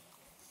eat.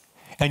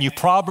 And you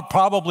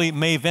probably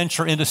may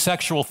venture into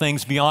sexual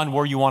things beyond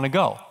where you want to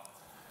go.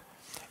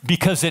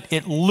 Because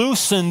it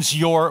loosens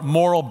your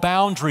moral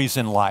boundaries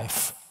in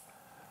life.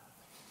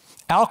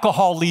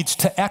 Alcohol leads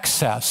to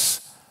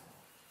excess.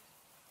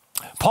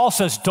 Paul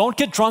says, don't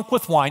get drunk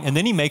with wine, and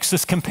then he makes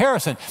this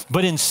comparison.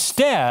 But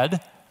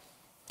instead,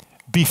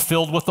 be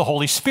filled with the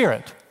Holy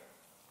Spirit,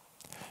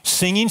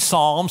 singing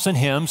psalms and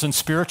hymns and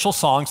spiritual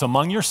songs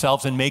among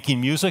yourselves and making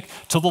music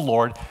to the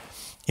Lord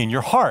in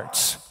your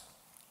hearts.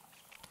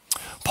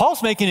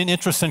 Paul's making an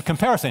interesting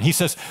comparison. He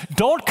says,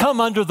 don't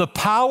come under the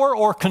power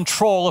or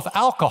control of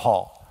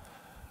alcohol.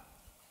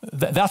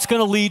 That's going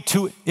to lead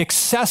to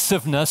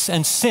excessiveness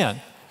and sin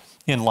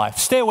in life.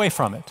 Stay away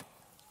from it.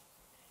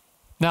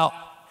 Now,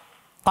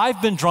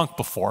 I've been drunk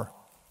before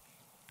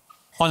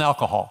on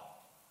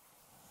alcohol.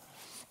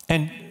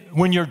 And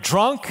when you're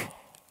drunk,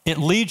 it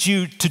leads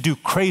you to do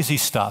crazy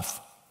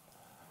stuff.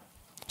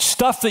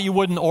 stuff that you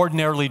wouldn't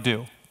ordinarily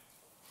do.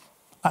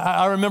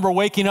 I remember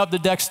waking up the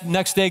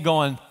next day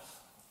going,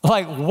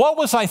 like, what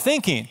was I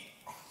thinking?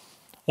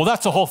 Well,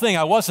 that's the whole thing.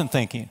 I wasn't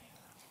thinking.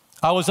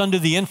 I was under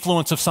the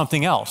influence of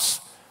something else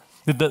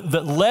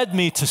that led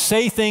me to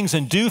say things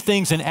and do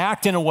things and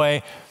act in a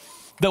way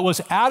that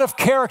was out of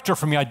character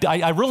for me.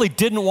 I really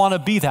didn't want to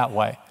be that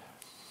way.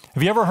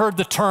 Have you ever heard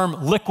the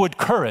term liquid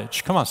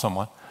courage? Come on,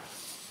 someone.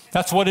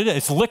 That's what it is.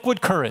 It's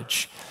liquid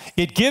courage.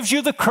 It gives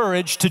you the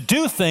courage to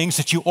do things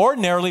that you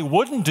ordinarily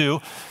wouldn't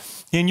do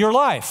in your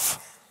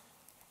life.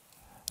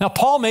 Now,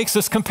 Paul makes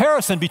this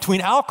comparison between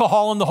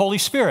alcohol and the Holy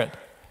Spirit.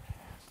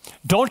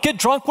 Don't get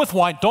drunk with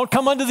wine. Don't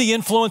come under the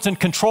influence and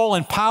control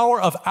and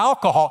power of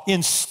alcohol.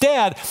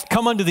 Instead,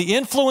 come under the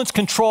influence,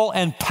 control,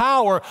 and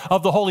power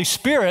of the Holy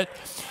Spirit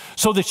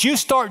so that you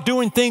start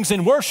doing things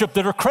in worship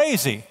that are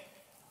crazy.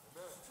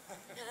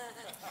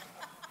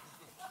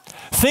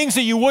 Things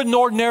that you wouldn't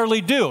ordinarily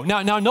do.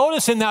 Now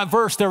notice in that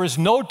verse, there is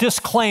no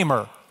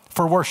disclaimer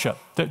for worship.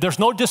 There's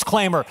no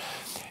disclaimer.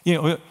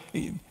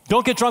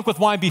 Don't get drunk with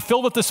wine, be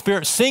filled with the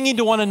Spirit, singing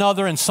to one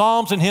another in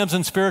psalms and hymns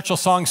and spiritual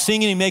songs,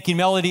 singing and making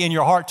melody in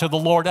your heart to the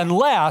Lord,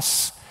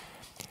 unless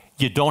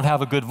you don't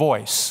have a good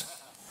voice.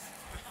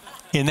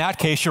 In that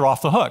case, you're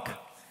off the hook.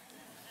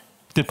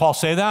 Did Paul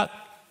say that?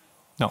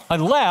 No.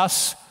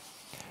 Unless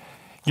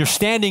you're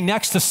standing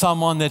next to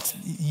someone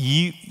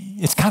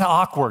it's kind of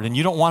awkward and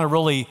you don't want to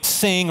really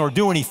sing or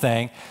do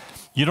anything.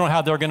 You don't know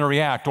how they're going to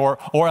react. Or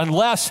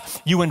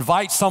unless you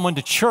invite someone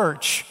to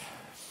church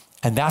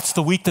and that's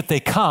the week that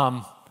they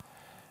come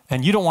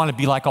and you don't want to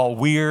be like all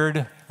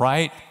weird,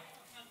 right?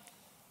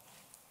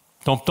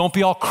 Don't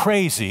be all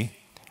crazy.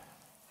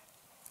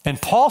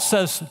 And Paul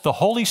says the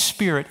Holy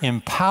Spirit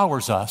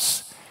empowers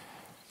us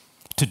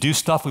to do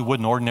stuff we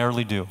wouldn't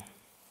ordinarily do.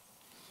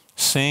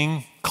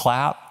 Sing,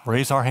 clap,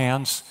 raise our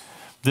hands.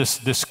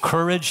 This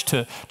courage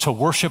to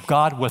worship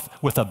God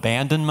with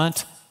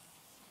abandonment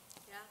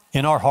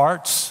in our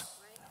hearts,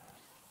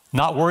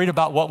 not worried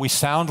about what we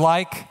sound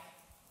like.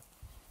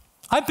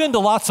 I've been to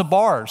lots of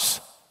bars.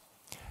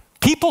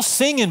 People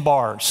sing in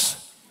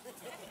bars.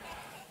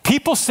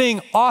 People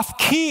sing off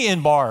key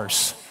in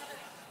bars.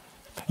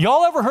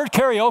 Y'all ever heard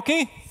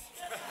karaoke?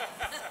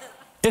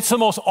 It's the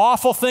most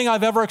awful thing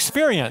I've ever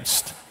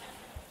experienced.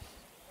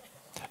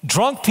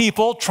 Drunk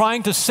people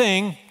trying to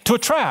sing to a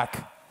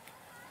track.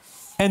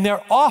 And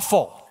they're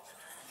awful.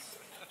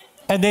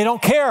 And they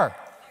don't care.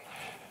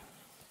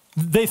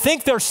 They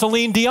think they're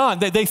Celine Dion.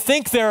 They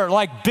think they're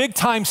like big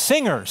time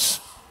singers.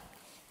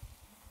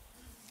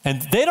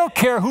 And they don't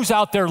care who's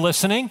out there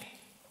listening.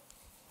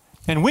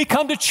 And we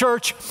come to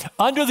church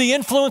under the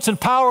influence and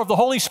power of the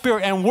Holy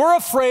Spirit, and we're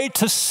afraid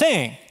to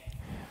sing.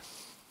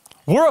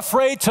 We're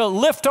afraid to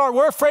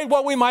we're afraid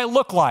what we might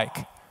look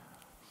like.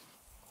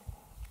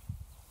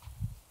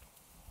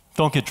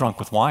 Don't get drunk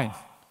with wine.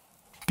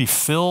 Be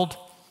filled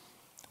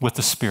with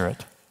the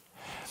Spirit.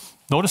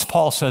 Notice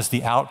Paul says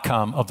the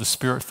outcome of the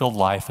Spirit-filled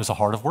life is a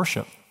heart of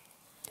worship.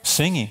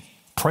 Singing,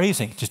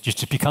 praising,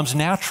 just becomes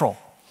natural.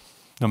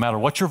 No matter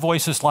what your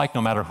voice is like,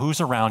 no matter who's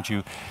around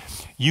you,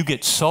 you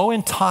get so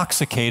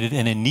intoxicated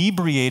and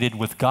inebriated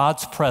with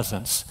God's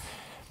presence,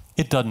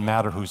 it doesn't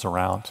matter who's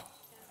around.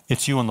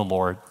 It's you and the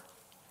Lord.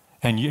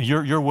 And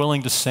you're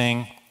willing to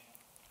sing.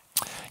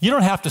 You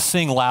don't have to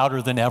sing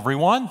louder than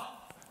everyone.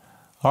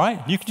 All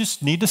right? You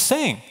just need to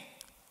sing.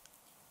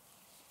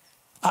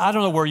 I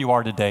don't know where you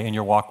are today in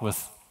your walk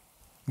with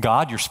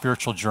God, your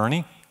spiritual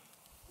journey.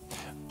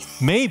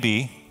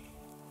 Maybe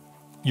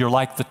you're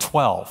like the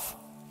 12.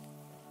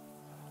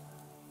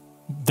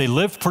 They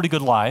lived pretty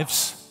good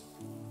lives.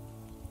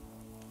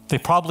 They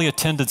probably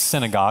attended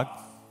synagogue.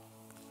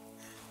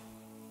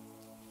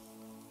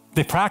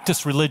 They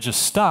practiced religious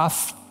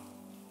stuff.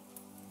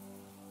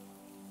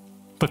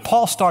 But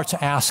Paul starts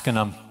asking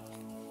them,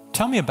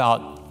 tell me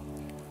about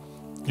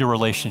your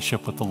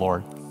relationship with the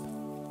Lord.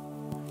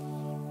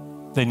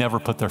 They never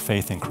put their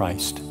faith in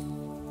Christ.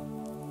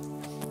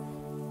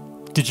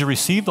 Did you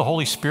receive the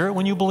Holy Spirit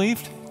when you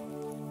believed?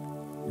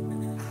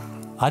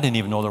 I didn't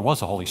even know there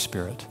was a Holy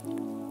Spirit.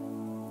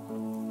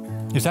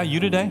 Is that you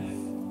today?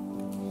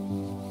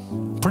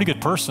 Pretty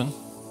good person.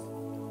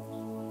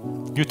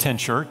 You attend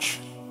church.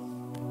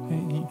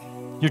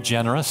 You're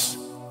generous.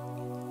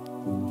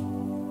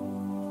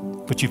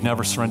 But you've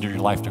never surrendered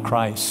your life to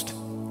Christ.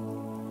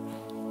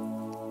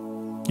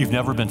 You've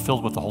never been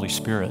filled with the Holy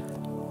Spirit.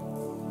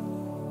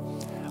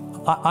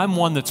 I'm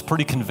one that's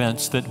pretty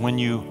convinced that when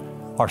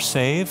you are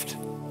saved,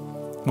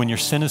 when your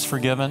sin is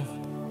forgiven,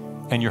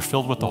 and you're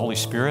filled with the Holy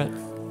Spirit,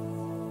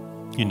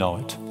 you know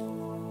it.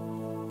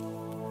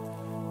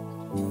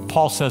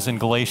 Paul says in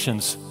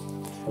Galatians,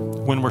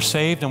 when we're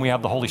saved and we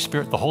have the Holy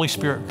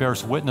Spirit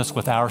bears witness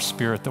with our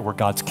spirit that we're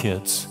God's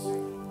kids.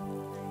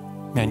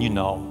 Man, you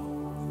know.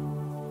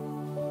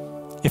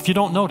 If you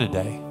don't know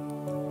today,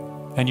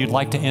 and you'd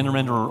like to enter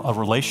into a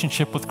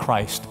relationship with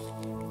Christ,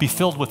 be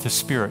filled with His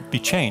Spirit, be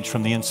changed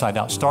from the inside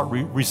out. Start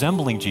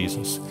resembling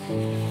Jesus.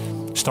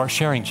 Start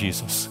sharing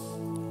Jesus.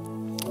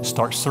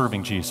 Start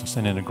serving Jesus,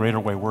 and in a greater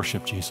way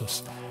worship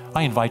Jesus.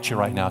 I invite you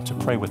right now to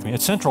pray with me.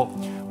 At Central,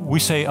 we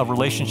say a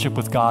relationship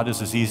with God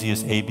is as easy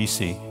as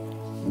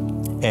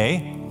ABC. A,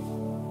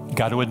 you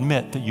got to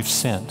admit that you've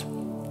sinned.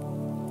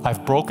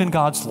 I've broken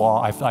God's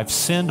law. I've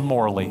sinned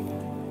morally,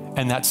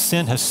 and that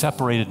sin has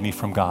separated me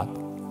from God.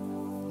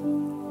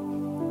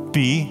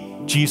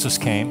 B, Jesus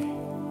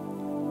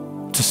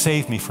came to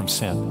save me from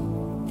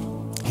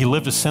sin. He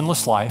lived a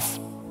sinless life.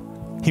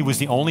 He was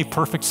the only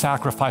perfect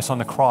sacrifice on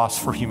the cross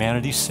for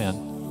humanity's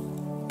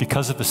sin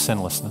because of his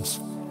sinlessness.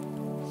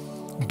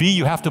 B,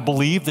 you have to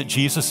believe that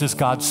Jesus is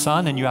God's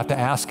Son, and you have to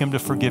ask him to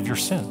forgive your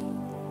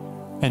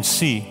sin. And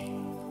C,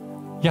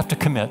 you have to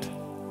commit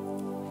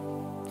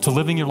to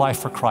living your life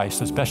for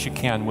Christ as best you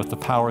can with the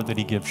power that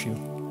he gives you.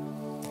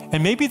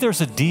 And maybe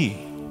there's a D.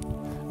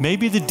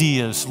 Maybe the D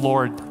is,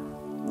 Lord,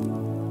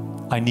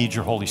 I need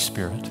your Holy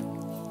Spirit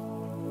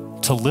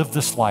to live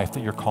this life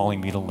that you're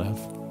calling me to live.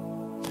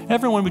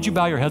 Everyone, would you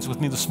bow your heads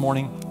with me this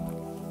morning?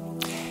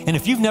 And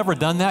if you've never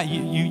done that,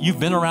 you've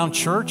been around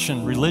church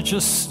and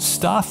religious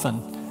stuff,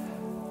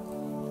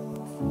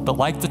 but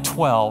like the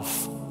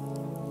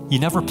 12, you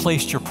never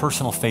placed your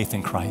personal faith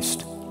in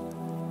Christ.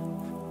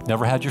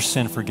 Never had your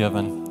sin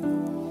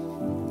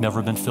forgiven,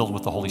 never been filled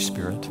with the Holy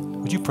Spirit.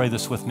 Would you pray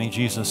this with me?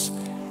 Jesus,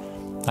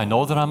 I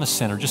know that I'm a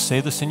sinner. Just say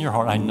this in your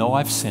heart. I know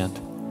I've sinned.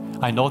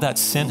 I know that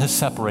sin has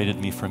separated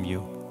me from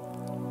you.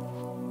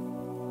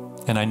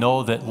 And I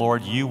know that,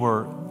 Lord, you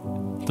were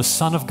the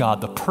Son of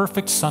God, the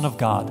perfect Son of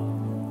God,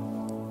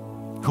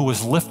 who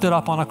was lifted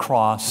up on a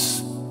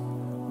cross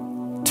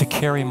to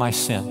carry my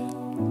sin.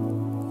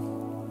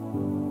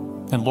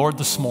 And Lord,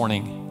 this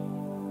morning,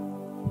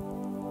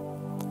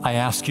 I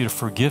ask you to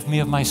forgive me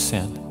of my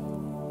sin.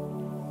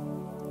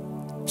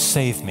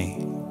 Save me.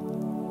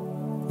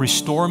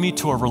 Restore me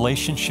to a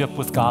relationship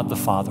with God the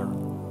Father.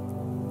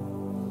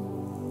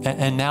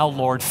 And now,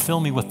 Lord, fill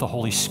me with the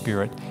Holy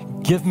Spirit.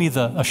 Give me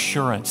the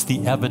assurance,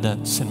 the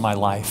evidence in my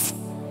life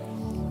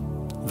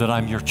that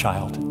I'm your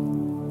child.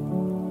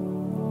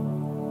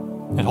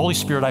 And Holy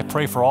Spirit, I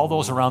pray for all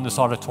those around this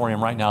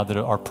auditorium right now that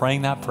are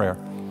praying that prayer,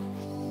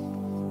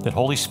 that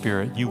Holy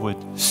Spirit, you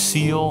would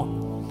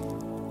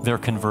seal their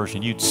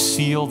conversion. You'd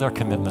seal their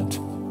commitment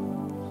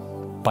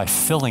by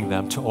filling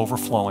them to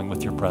overflowing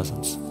with your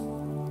presence.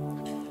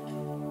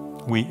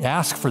 We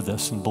ask for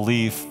this and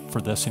believe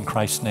for this in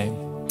Christ's name.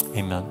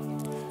 Amen.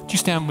 Would you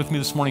stand with me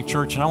this morning,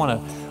 church? And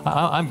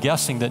I'm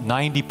guessing that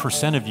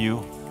 90% of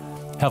you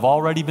have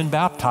already been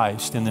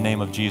baptized in the name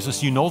of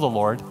Jesus. You know the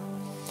Lord.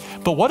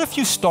 But what if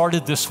you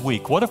started this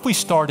week? What if we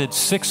started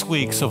 6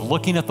 weeks of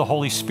looking at the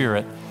Holy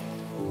Spirit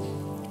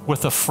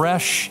with a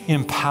fresh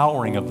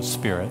empowering of the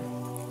Spirit,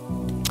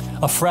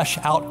 a fresh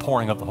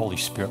outpouring of the Holy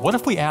Spirit? What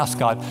if we ask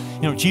God,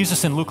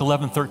 Jesus in Luke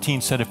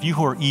 11:13 said, if you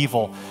who are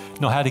evil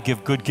know how to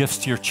give good gifts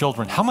to your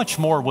children, how much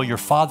more will your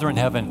Father in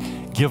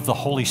heaven give the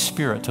Holy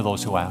Spirit to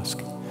those who ask?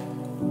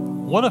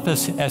 What if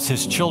as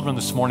his children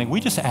this morning, we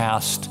just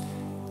asked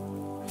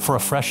for a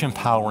fresh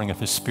empowering of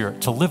his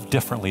Spirit to live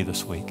differently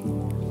this week?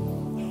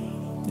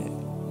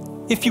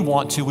 If you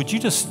want to, would you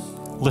just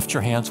lift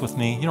your hands with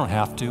me? You don't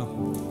have to.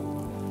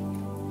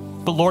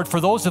 But Lord, for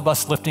those of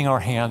us lifting our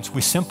hands, we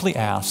simply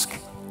ask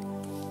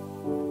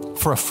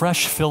for a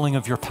fresh filling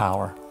of your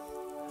power,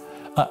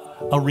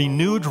 a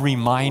renewed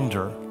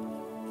reminder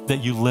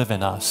that you live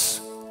in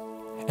us,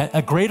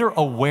 a greater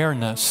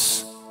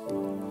awareness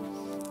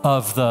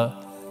of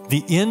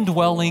the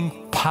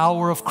indwelling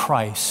power of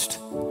Christ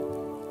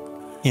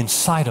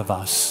inside of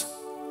us.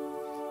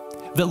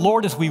 That,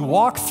 Lord, as we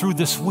walk through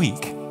this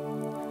week,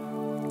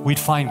 we'd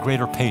find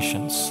greater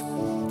patience.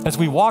 As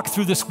we walk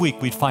through this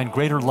week, we'd find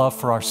greater love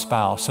for our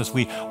spouse. As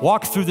we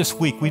walk through this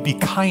week, we'd be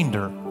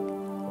kinder.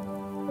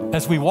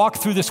 As we walk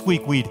through this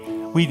week,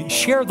 we'd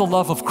share the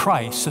love of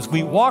Christ. As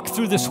we walk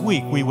through this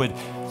week, we would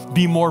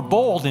be more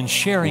bold in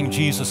sharing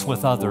Jesus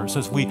with others.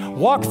 As we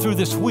walk through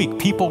this week,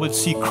 people would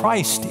see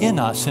Christ in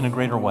us in a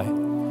greater way.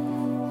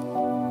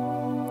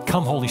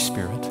 Come, Holy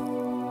Spirit,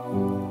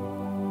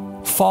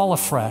 fall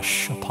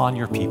afresh upon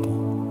your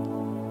people.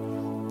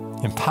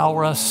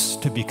 Empower us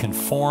to be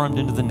conformed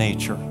into the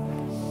nature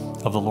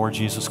of the Lord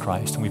Jesus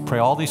Christ. And we pray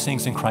all these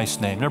things in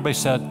Christ's name. And everybody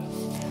said,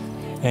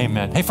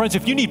 amen. Hey friends,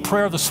 if you need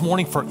prayer this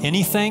morning for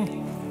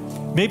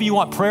anything, maybe you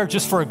want prayer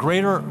just for a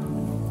greater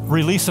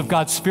release of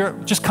God's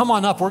Spirit, just come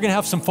on up. We're going to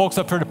have some folks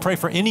up here to pray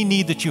for any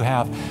need that you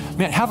have.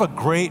 Man, have a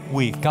great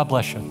week. God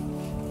bless you.